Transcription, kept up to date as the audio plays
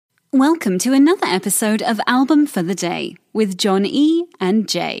Welcome to another episode of Album for the Day with John E. and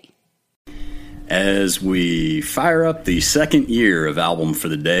Jay. As we fire up the second year of Album for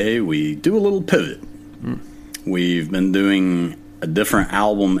the Day, we do a little pivot. We've been doing a different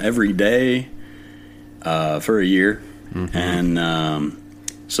album every day for a year. And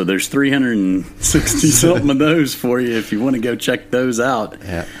so there's 360-something of those for you if you want to go check those out.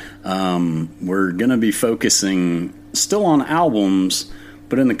 Yeah. We're going to be focusing still on albums,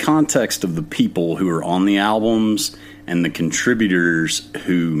 but in the context of the people who are on the albums and the contributors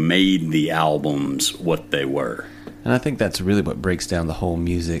who made the albums what they were. And I think that's really what breaks down the whole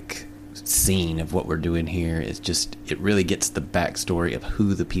music scene of what we're doing here. It's just, it really gets the backstory of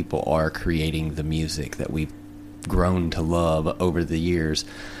who the people are creating the music that we've grown to love over the years.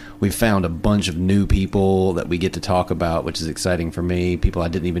 We've found a bunch of new people that we get to talk about, which is exciting for me. People I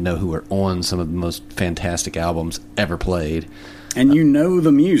didn't even know who were on some of the most fantastic albums ever played. And you know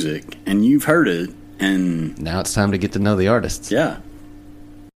the music, and you've heard it, and now it's time to get to know the artists. Yeah.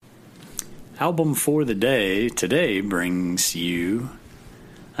 Album for the Day today brings you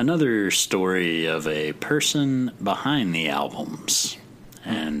another story of a person behind the albums.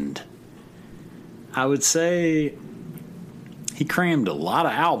 And I would say he crammed a lot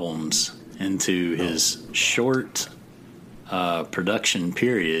of albums into his short production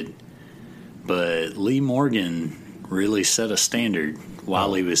period, but Lee Morgan really set a standard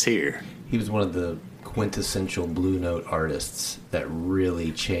while he was here. He was one of the quintessential Blue Note artists that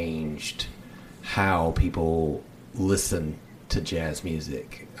really changed how people listen to jazz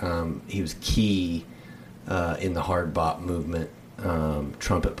music. He was key in the hard bop movement,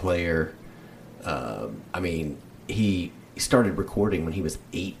 trumpet player. He started recording when he was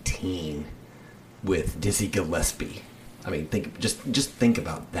 18 with Dizzy Gillespie. Think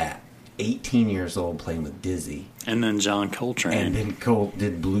about that. 18 years old playing with Dizzy. And then John Coltrane. And then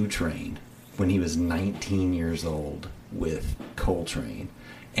did Blue Train when he was 19 years old with Coltrane.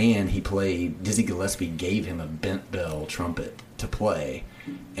 And he played, Dizzy Gillespie gave him a bent bell trumpet to play,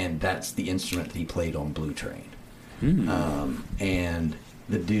 and that's the instrument that he played on Blue Train. And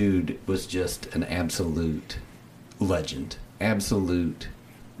the dude was just an absolute legend, absolute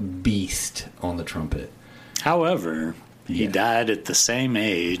beast on the trumpet. However, he died at the same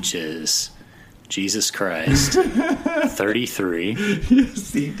age as Jesus Christ, 33.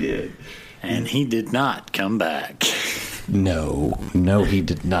 Yes, he did. And he did not come back. No, he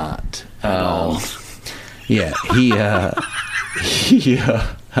did not. At all. Yeah,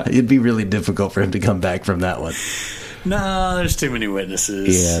 it'd be really difficult for him to come back from that one. No, there's too many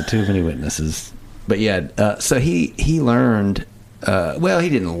witnesses. Yeah, too many witnesses. But yeah, so he learned. He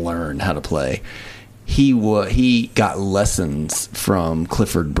didn't learn how to play. He got lessons from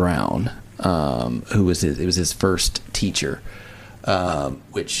Clifford Brown, who was his first teacher,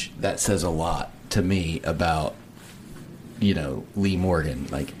 which that says a lot to me about, Lee Morgan.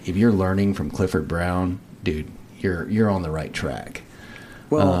 Like, if you're learning from Clifford Brown, dude, you're on the right track.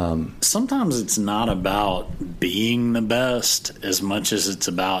 Well, sometimes it's not about being the best as much as it's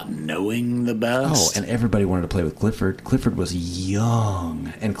about knowing the best. Oh, and everybody wanted to play with Clifford. Clifford was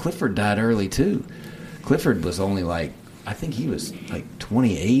young, and Clifford died early too. Clifford was only I think he was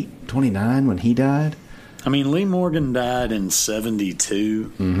 28, 29 when he died. I mean, Lee Morgan died in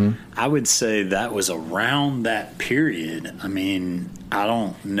 72. Mm-hmm. I would say that was around that period. I mean, I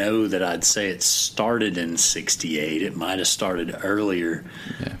don't know that I'd say it started in 68. It might have started earlier.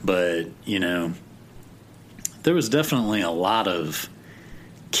 Yeah. But, there was definitely a lot of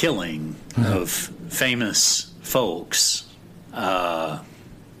killing of famous folks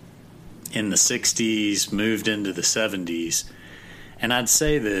in the 60s, moved into the 70s. And I'd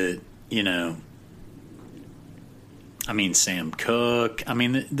say that, Sam Cooke.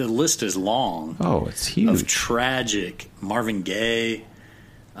 The list is long. Oh, it's huge. Of tragic. Marvin Gaye.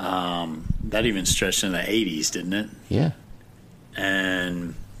 That even stretched into the 80s, didn't it? Yeah.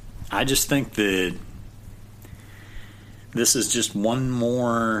 And I just think that this is just one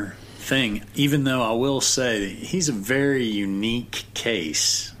more thing, even though I will say he's a very unique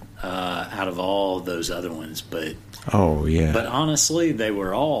case out of all those other ones. But oh, yeah. But honestly, they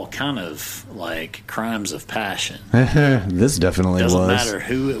were all kind of like crimes of passion. This definitely Doesn't was. matter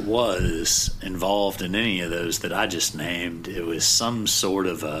who it was involved in any of those that I just named. It was some sort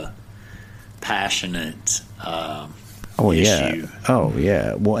of a passionate issue. Oh,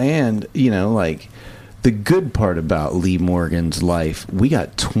 yeah. Well, and, the good part about Lee Morgan's life, we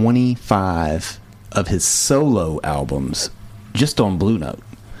got 25 of his solo albums just on Blue Note.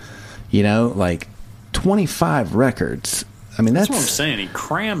 25 records. That's what I'm saying. He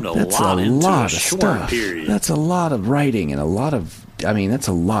crammed a that's lot a into lot a of short stuff. period. That's a lot of writing and a lot of I mean, that's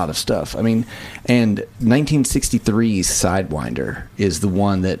a lot of stuff. I mean, and 1963's Sidewinder is the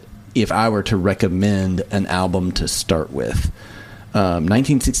one that, if I were to recommend an album to start with,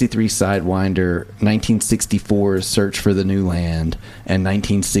 1963 Sidewinder, 1964's Search for the New Land, and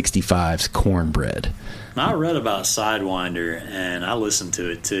 1965's Cornbread. I read about Sidewinder, and I listened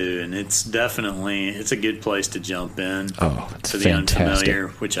to it too, and it's a good place to jump in. Oh, it's to the fantastic. unfamiliar,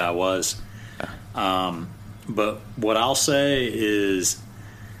 which I was. But what I'll say is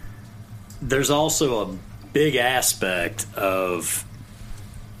there's also a big aspect of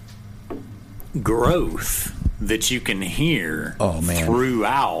growth that you can hear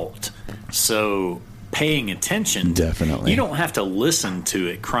throughout. So paying attention, definitely. You don't have to listen to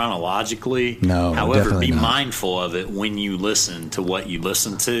it chronologically. No, however, be not. mindful of it when you listen to what you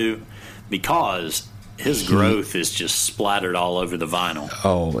listen to, because his growth is just splattered all over the vinyl.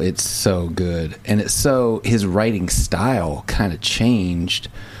 Oh, it's so good. And his writing style kind of changed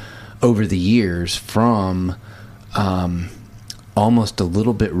over the years from almost a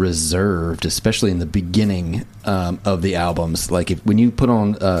little bit reserved, especially in the beginning of the albums. Like when you put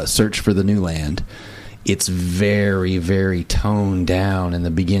on Search for the New Land, it's very, very toned down in the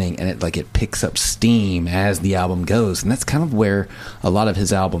beginning, and it picks up steam as the album goes. And that's kind of where a lot of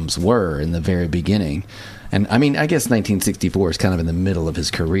his albums were in the very beginning. And I mean, I guess 1964 is kind of in the middle of his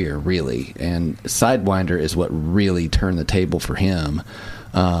career, really. And Sidewinder is what really turned the table for him.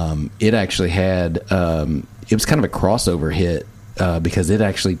 It actually had, it was kind of a crossover hit because it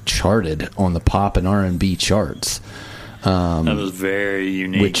actually charted on the pop and R&B charts. That was very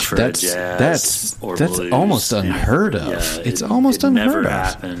unique for a jazz or that's blues. Almost unheard of. Yeah, it's almost unheard never of.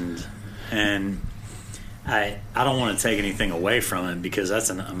 Happened, and I don't want to take anything away from it because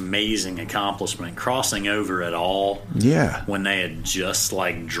that's an amazing accomplishment. Crossing over at all, when they had just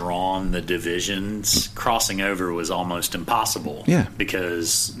drawn the divisions, crossing over was almost impossible. Yeah,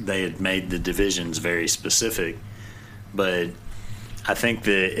 because they had made the divisions very specific. But I think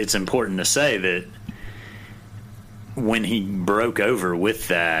that it's important to say that when he broke over with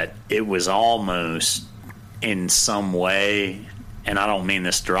that, it was almost in some way, and I don't mean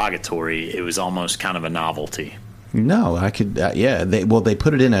this derogatory, it was almost kind of a novelty. No, I could, they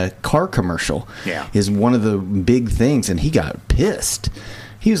put it in a car commercial. Yeah. Is one of the big things, and he got pissed.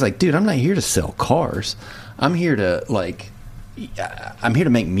 He was like, dude, I'm not here to sell cars. I'm here to, I'm here to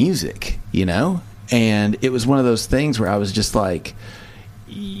make music, you know? And it was one of those things where I was just like,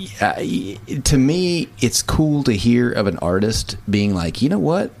 to me, it's cool to hear of an artist being like, you know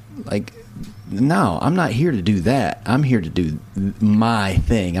what? No, I'm not here to do that. I'm here to do my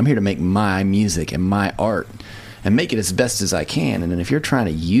thing. I'm here to make my music and my art and make it as best as I can. And then if you're trying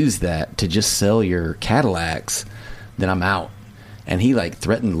to use that to just sell your Cadillacs, then I'm out. And he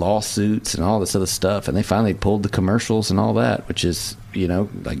threatened lawsuits and all this other stuff. And they finally pulled the commercials and all that, which is,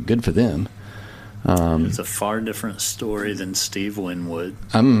 good for them. It's a far different story than Steve Winwood.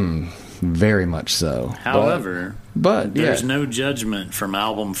 Very much so. However, but there's no judgment from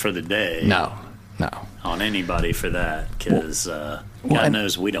Album for the Day. No. On anybody for that, because God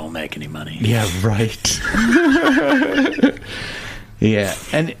knows we don't make any money. Yeah, right. Yeah,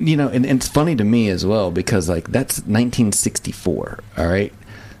 and and it's funny to me as well because that's 1964. All right,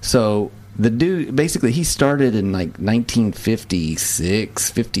 so the dude basically he started in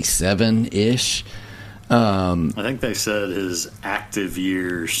 1956, 57 ish. I think they said his active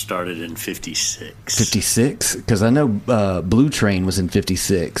year started in 56. 56? Because I know Blue Train was in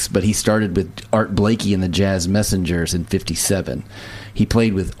 56, but he started with Art Blakey and the Jazz Messengers in 57. He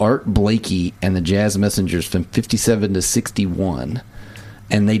played with Art Blakey and the Jazz Messengers from 57 to 61.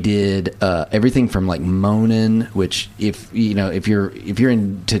 And they did everything from Moanin', which if you're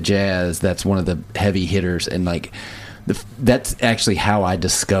into jazz, that's one of the heavy hitters, and that's actually how I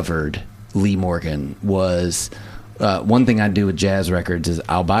discovered Lee Morgan. Was one thing I do with jazz records is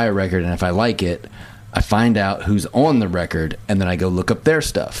I'll buy a record, and if I like it, I find out who's on the record, and then I go look up their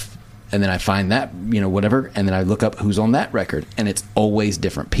stuff. And then I find that, whatever, and then I look up who's on that record, and it's always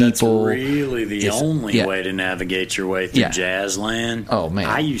different people. That's really the only way to navigate your way through jazz land. Oh, man.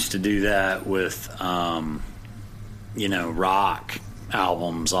 I used to do that with, rock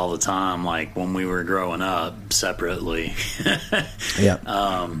albums all the time, when we were growing up separately.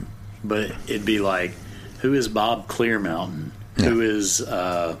 Yeah. But it'd be who is Bob Clearmountain? Yeah. Who is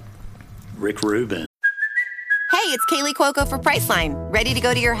Rick Rubin? Hey, it's Kaylee Cuoco for Priceline. Ready to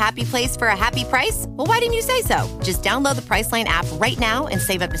go to your happy place for a happy price? Well, why didn't you say so? Just download the Priceline app right now and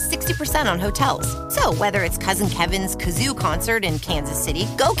save up to 60% on hotels. So whether it's Cousin Kevin's Kazoo Concert in Kansas City,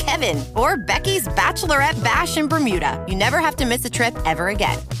 go Kevin, or Becky's Bachelorette Bash in Bermuda, you never have to miss a trip ever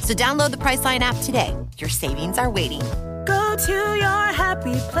again. So download the Priceline app today. Your savings are waiting. Go to your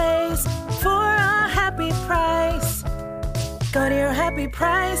happy place for a happy price. Go to your happy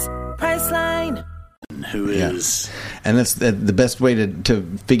price, Priceline. Who is... And that's the best way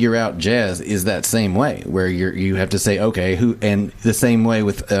to figure out jazz is that same way, where you have to say, okay, who, and the same way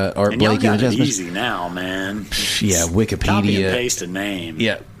with Art And Blakey y'all and got the it Jazz. easy now, man. Yeah, Wikipedia. Copy and paste a name.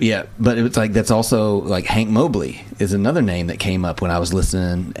 Yeah, but it's like that's also like Hank Mobley is another name that came up when I was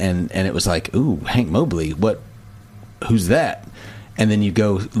listening, and it was like, ooh, Hank Mobley, who's that? And then you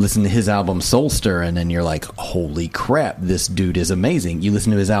go listen to his album Soul Stirrin', and you're like, holy crap, this dude is amazing. You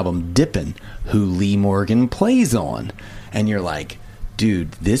listen to his album Dippin', who Lee Morgan plays on, and you're like,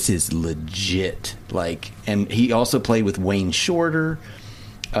 dude, this is legit. Like, and he also played with Wayne Shorter.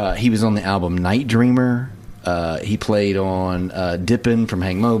 He was on the album Night Dreamer. He played on Dippin' from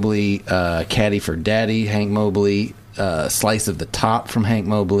Hank Mobley, Caddy for Daddy, Hank Mobley, Slice of the Top from Hank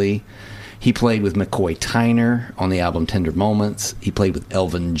Mobley. He played with McCoy Tyner on the album Tender Moments. He played with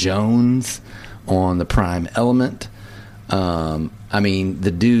Elvin Jones on the Prime Element. I mean, the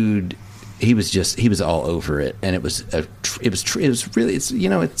dude, he was all over it, and it was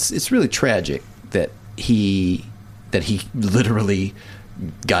really tragic that he literally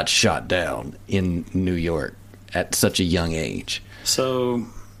got shot down in New York at such a young age. So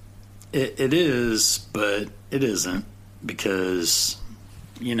it is, but it isn't, because,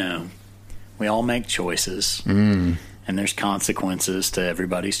 we all make choices, and there's consequences to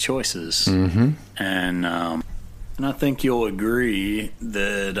everybody's choices. Mm-hmm. And I think you'll agree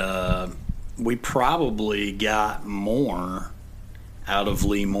that we probably got more out of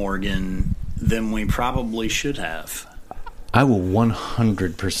Lee Morgan than we probably should have. I will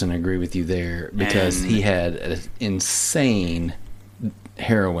 100% agree with you there, because he had an insane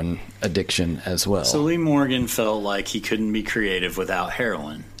heroin addiction as well. So Lee Morgan felt like he couldn't be creative without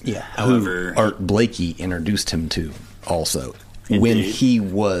heroin. Yeah. However, who Art Blakey introduced him to also Indeed. when he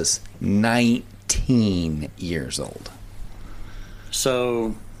was 19 years old.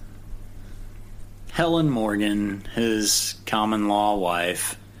 So Helen Morgan, his common law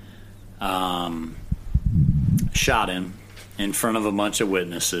wife, shot him in front of a bunch of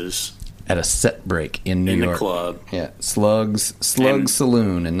witnesses At a set break in New York. the club. Yeah, Slugs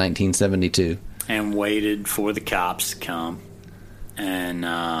Saloon in 1972. And waited for the cops to come,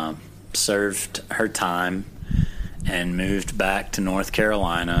 and served her time, and moved back to North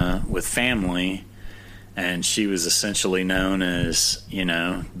Carolina with family. And she was essentially known as,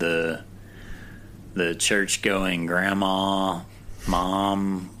 the church-going grandma,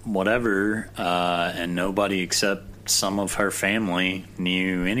 mom, whatever, and nobody except some of her family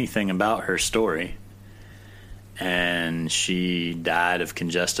knew anything about her story. And she died of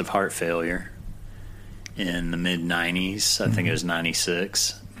congestive heart failure in the mid-90s. I think it was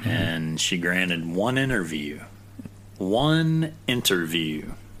 96. Mm-hmm. And she granted one interview.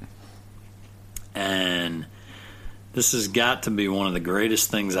 And this has got to be one of the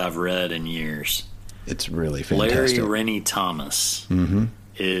greatest things I've read in years. It's really fantastic. Larry Rennie Thomas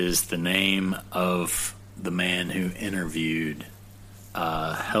is the name of the man who interviewed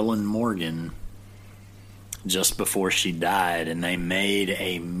Helen Morgan just before she died, and they made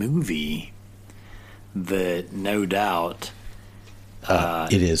a movie that no doubt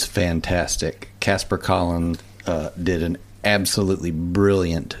it is fantastic. Casper Collins did an absolutely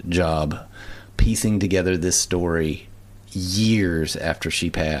brilliant job piecing together this story years after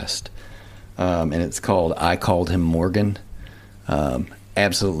she passed, and it's called I Called Him Morgan.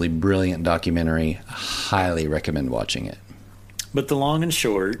 Absolutely brilliant documentary. Highly recommend watching it. But the long and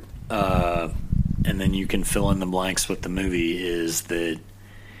short, and then you can fill in the blanks with the movie, is that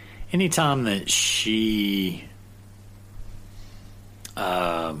anytime that she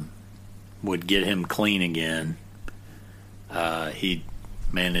would get him clean again, he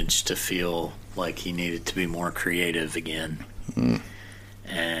managed to feel like he needed to be more creative again.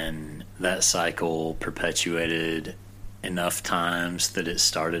 And that cycle perpetuated enough times that it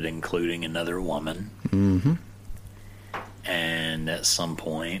started including another woman. Mm-hmm. And at some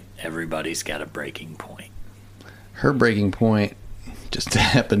point, everybody's got a breaking point. Her breaking point just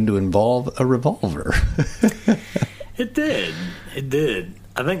happened to involve a revolver. It did.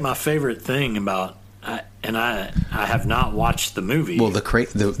 I think my favorite thing about, and I have not watched the movie. Well,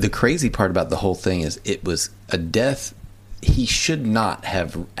 the crazy part about the whole thing is it was a death he should not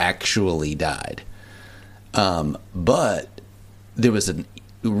have actually died. But there was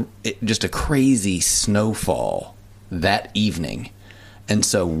just a crazy snowfall that evening. And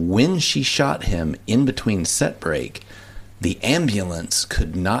so when she shot him in between set break, the ambulance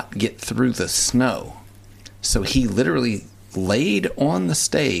could not get through the snow. So he literally laid on the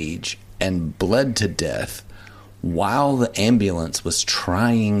stage and bled to death while the ambulance was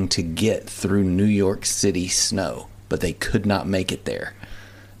trying to get through New York City snow, but they could not make it there.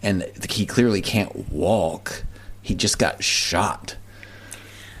 And he clearly can't walk. He just got shot.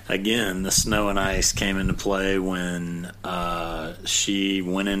 Again, the snow and ice came into play when she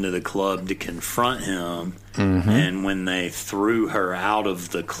went into the club to confront him. Mm-hmm. And when they threw her out of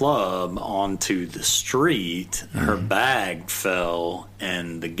the club onto the street, her bag fell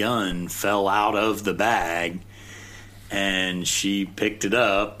and the gun fell out of the bag. And she picked it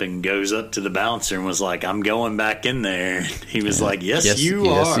up and goes up to the bouncer and was like, I'm going back in there. He was like, yes, you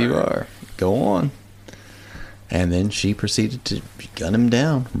are. Yes, you are. Go on. And then she proceeded to gun him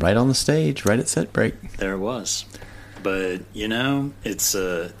down right on the stage, right at set break. There it was. But, you know, it's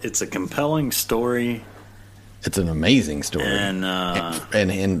a compelling story. It's an amazing story.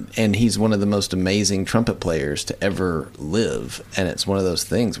 And he's one of the most amazing trumpet players to ever live. And it's one of those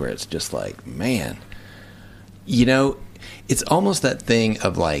things where it's just like, man, you know, it's almost that thing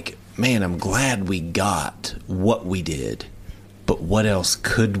of like, man, I'm glad we got what we did. But what else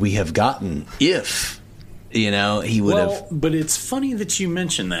could we have gotten if... You know, he would have. But it's funny that you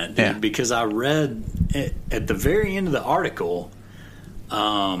mentioned that, dude, because I read at the very end of the article,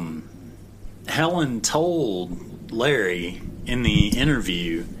 Helen told Larry in the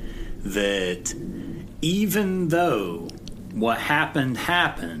interview that even though what happened,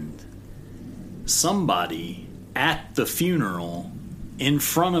 somebody at the funeral in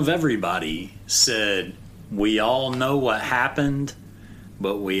front of everybody said, we all know what happened,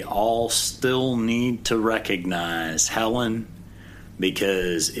 but we all still need to recognize Helen,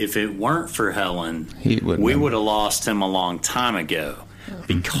 because if it weren't for Helen, we would have lost him a long time ago.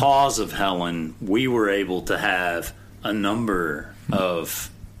 Because of Helen, we were able to have a number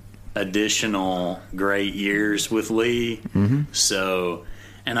of additional great years with Lee. Mm-hmm. So,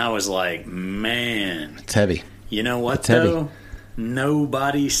 and I was like, man. It's heavy. You know what, though? Heavy.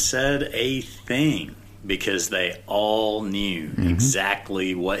 Nobody said a thing. Because they all knew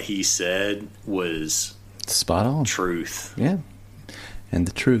exactly what he said was spot on. Truth. Yeah. And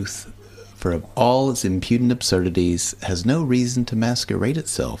the truth, for of all its impudent absurdities, has no reason to masquerade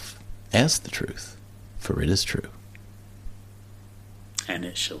itself as the truth, for it is true. And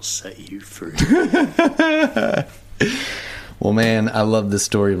it shall set you free. Well, man, I love this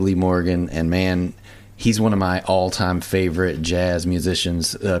story of Lee Morgan, and man, he's one of my all-time favorite jazz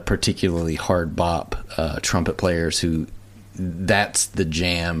musicians, particularly hard bop trumpet players who that's the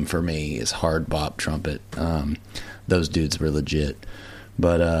jam for me is hard bop trumpet. Those dudes were legit.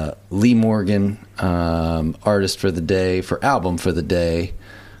 But Lee Morgan, artist for the day, for album for the day.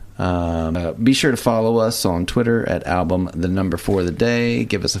 Be sure to follow us on Twitter at album4the day.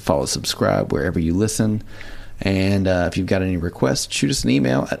 Give us a follow, subscribe wherever you listen. And if you've got any requests, shoot us an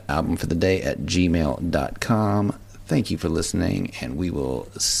email at albumfortheday@gmail.com. Thank you for listening, and we will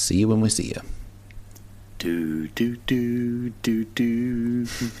see you when we see you. Do, do, do, do, do,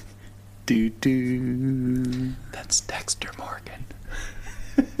 do, do. That's Dexter Morgan.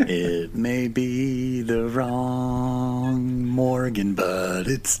 It may be the wrong Morgan, but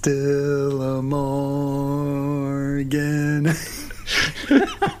it's still a Morgan.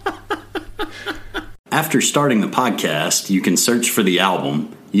 After starting the podcast, you can search for the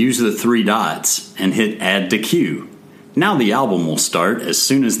album, use the 3 dots, and hit add to queue. Now the album will start as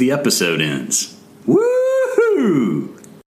soon as the episode ends. Woohoo!